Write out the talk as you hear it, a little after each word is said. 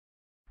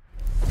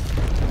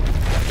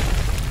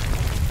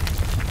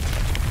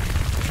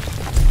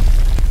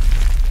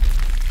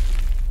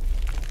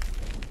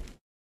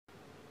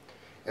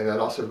And that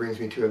also brings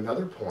me to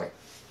another point.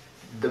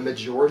 The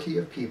majority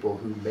of people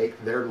who make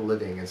their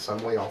living in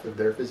some way off of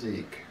their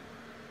physique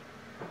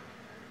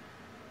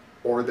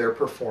or their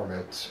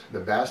performance, the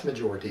vast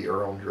majority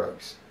are on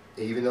drugs.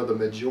 Even though the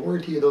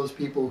majority of those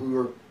people who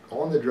are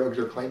on the drugs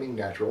are claiming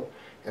natural,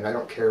 and I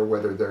don't care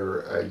whether they're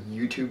a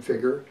YouTube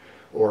figure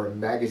or a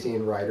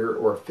magazine writer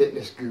or a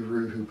fitness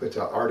guru who puts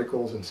out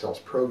articles and sells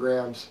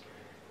programs,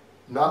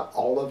 not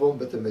all of them,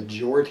 but the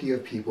majority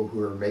of people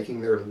who are making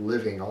their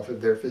living off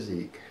of their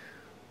physique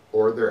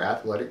or their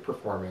athletic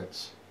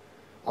performance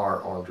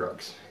are on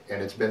drugs.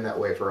 And it's been that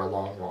way for a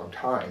long, long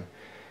time.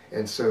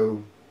 And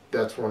so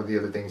that's one of the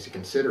other things to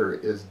consider,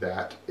 is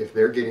that if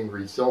they're getting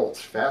results,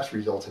 fast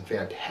results and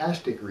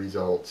fantastic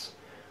results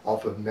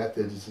off of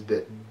methods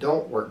that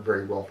don't work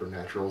very well for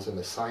naturals, and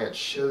the science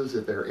shows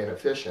that they're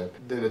inefficient,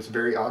 then it's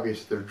very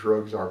obvious their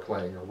drugs are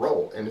playing a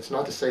role. And it's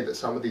not to say that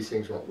some of these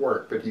things won't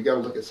work, but you got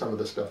to look at some of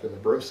the stuff in the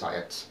bro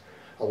science.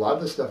 A lot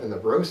of the stuff in the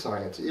bro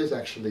science is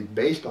actually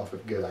based off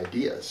of good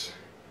ideas.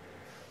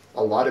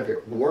 A lot of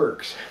it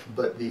works,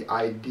 but the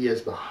ideas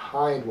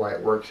behind why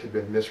it works have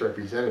been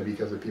misrepresented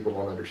because the people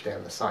don't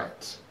understand the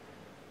science.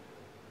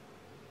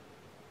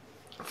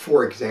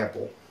 For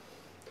example,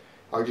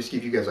 I'll just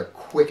give you guys a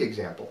quick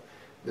example.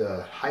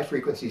 The high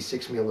frequency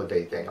 6 meal a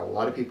day thing. A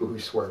lot of people who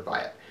swear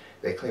by it.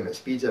 They claim it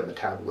speeds up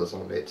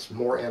metabolism, it's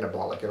more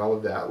anabolic and all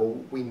of that. Well,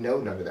 we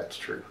know none of that's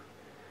true.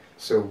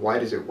 So why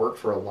does it work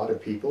for a lot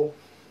of people?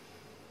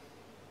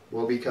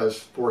 Well, because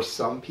for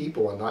some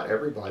people, and not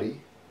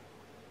everybody,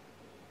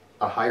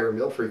 a higher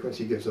meal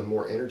frequency gives them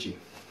more energy.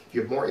 If you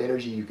have more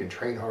energy, you can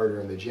train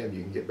harder in the gym,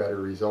 you can get better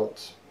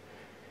results.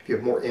 If you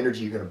have more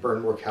energy, you're going to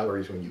burn more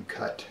calories when you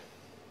cut.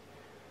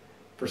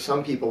 For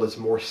some people, it's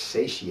more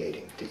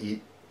satiating to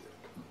eat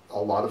a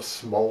lot of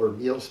smaller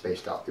meals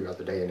spaced out throughout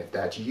the day. And if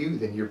that's you,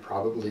 then you're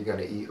probably going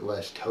to eat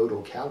less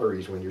total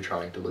calories when you're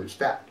trying to lose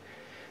fat.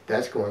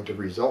 That's going to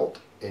result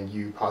in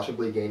you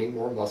possibly gaining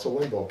more muscle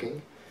when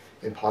bulking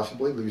and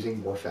possibly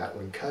losing more fat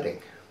when cutting.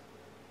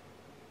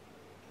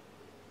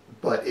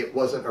 But it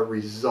wasn't a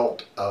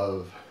result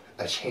of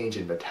a change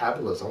in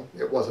metabolism.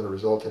 It wasn't a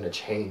result in a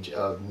change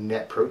of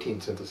net protein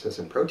synthesis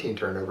and protein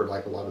turnover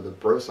like a lot of the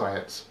bro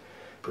science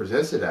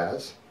presents it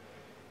as.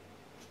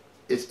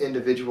 It's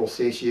individual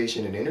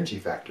satiation and energy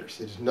factors.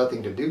 It has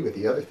nothing to do with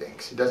the other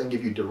things. It doesn't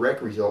give you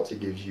direct results,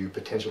 it gives you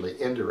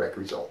potentially indirect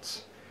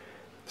results.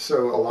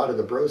 So a lot of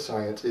the bro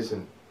science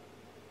isn't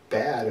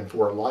bad, and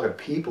for a lot of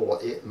people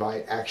it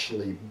might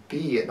actually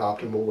be an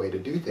optimal way to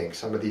do things.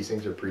 Some of these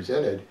things are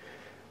presented,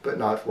 but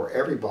not for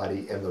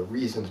everybody, and the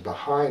reasons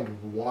behind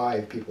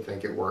why people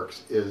think it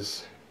works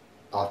is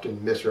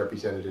often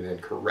misrepresented and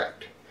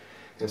incorrect.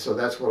 And so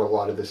that's what a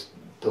lot of this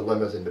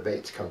dilemmas and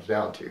debates comes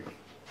down to.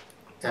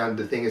 And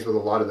the thing is with a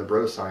lot of the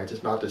bro science,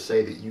 it's not to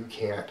say that you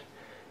can't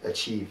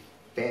achieve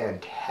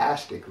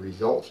fantastic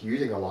results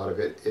using a lot of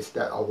it. It's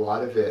that a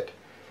lot of it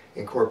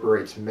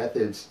incorporates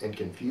methods and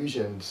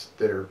confusions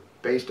that are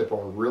based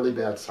upon really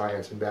bad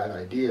science and bad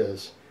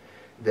ideas,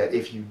 that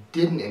if you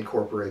didn't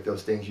incorporate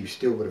those things, you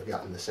still would have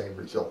gotten the same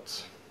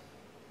results.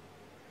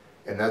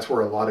 And that's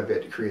where a lot of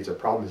it creates a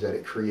problem, is that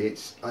it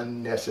creates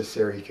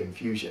unnecessary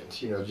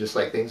confusions. You know, just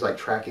like things like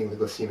tracking the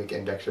glycemic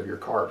index of your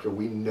carbs.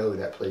 We know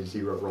that plays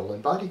zero role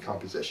in body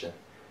composition.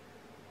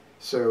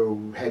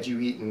 So had you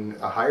eaten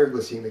a higher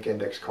glycemic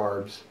index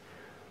carbs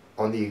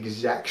on the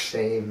exact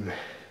same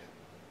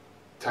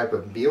type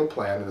of meal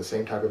plan and the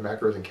same type of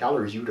macros and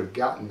calories, you would have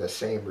gotten the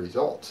same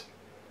results.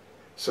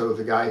 So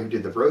the guy who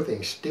did the bro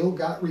thing still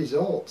got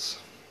results,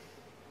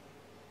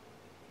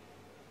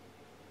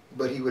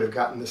 but he would have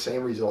gotten the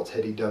same results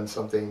had he done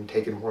something,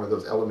 taken one of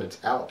those elements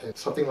out, and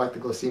something like the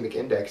glycemic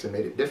index, and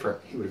made it different.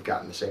 He would have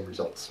gotten the same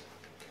results.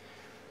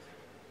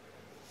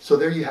 So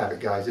there you have it,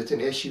 guys. It's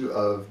an issue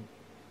of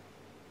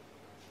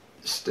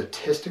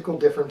statistical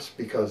difference,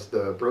 because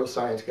the bro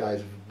science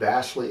guys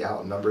vastly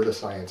outnumber the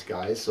science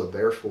guys. So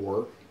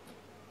therefore,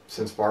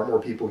 since far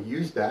more people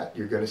use that,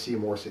 you're going to see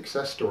more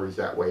success stories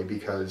that way,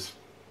 because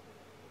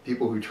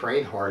people who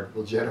train hard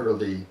will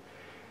generally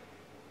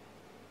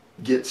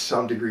get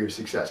some degree of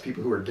success.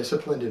 People who are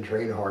disciplined and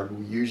train hard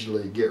will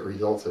usually get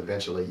results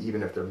eventually,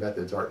 even if their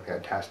methods aren't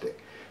fantastic.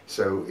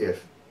 So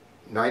if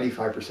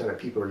 95% of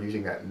people are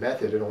using that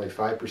method and only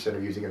 5% are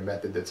using a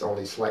method that's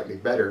only slightly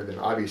better, then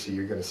obviously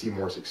you're going to see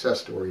more success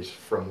stories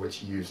from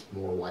which used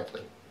more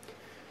widely.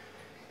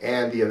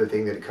 And the other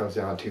thing that it comes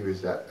down to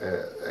is that,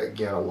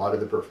 again, a lot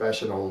of the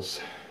professionals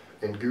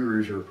and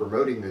gurus who are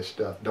promoting this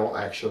stuff don't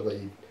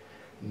actually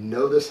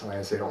know the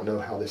science. They don't know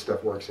how this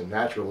stuff works in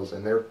naturals,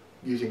 and they're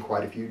using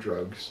quite a few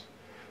drugs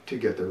to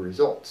get their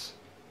results.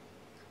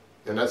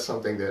 And that's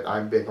something that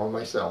I'm big on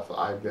myself.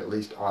 I'm at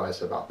least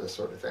honest about this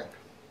sort of thing.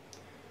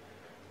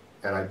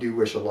 And I do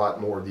wish a lot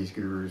more of these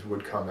gurus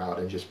would come out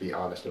and just be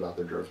honest about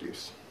their drug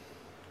use.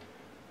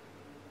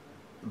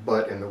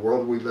 But in the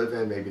world we live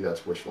in, maybe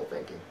that's wishful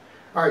thinking.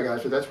 Alright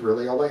guys, so that's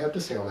really all I have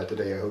to say on that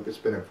today. I hope it's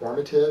been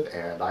informative,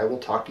 and I will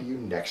talk to you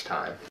next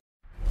time.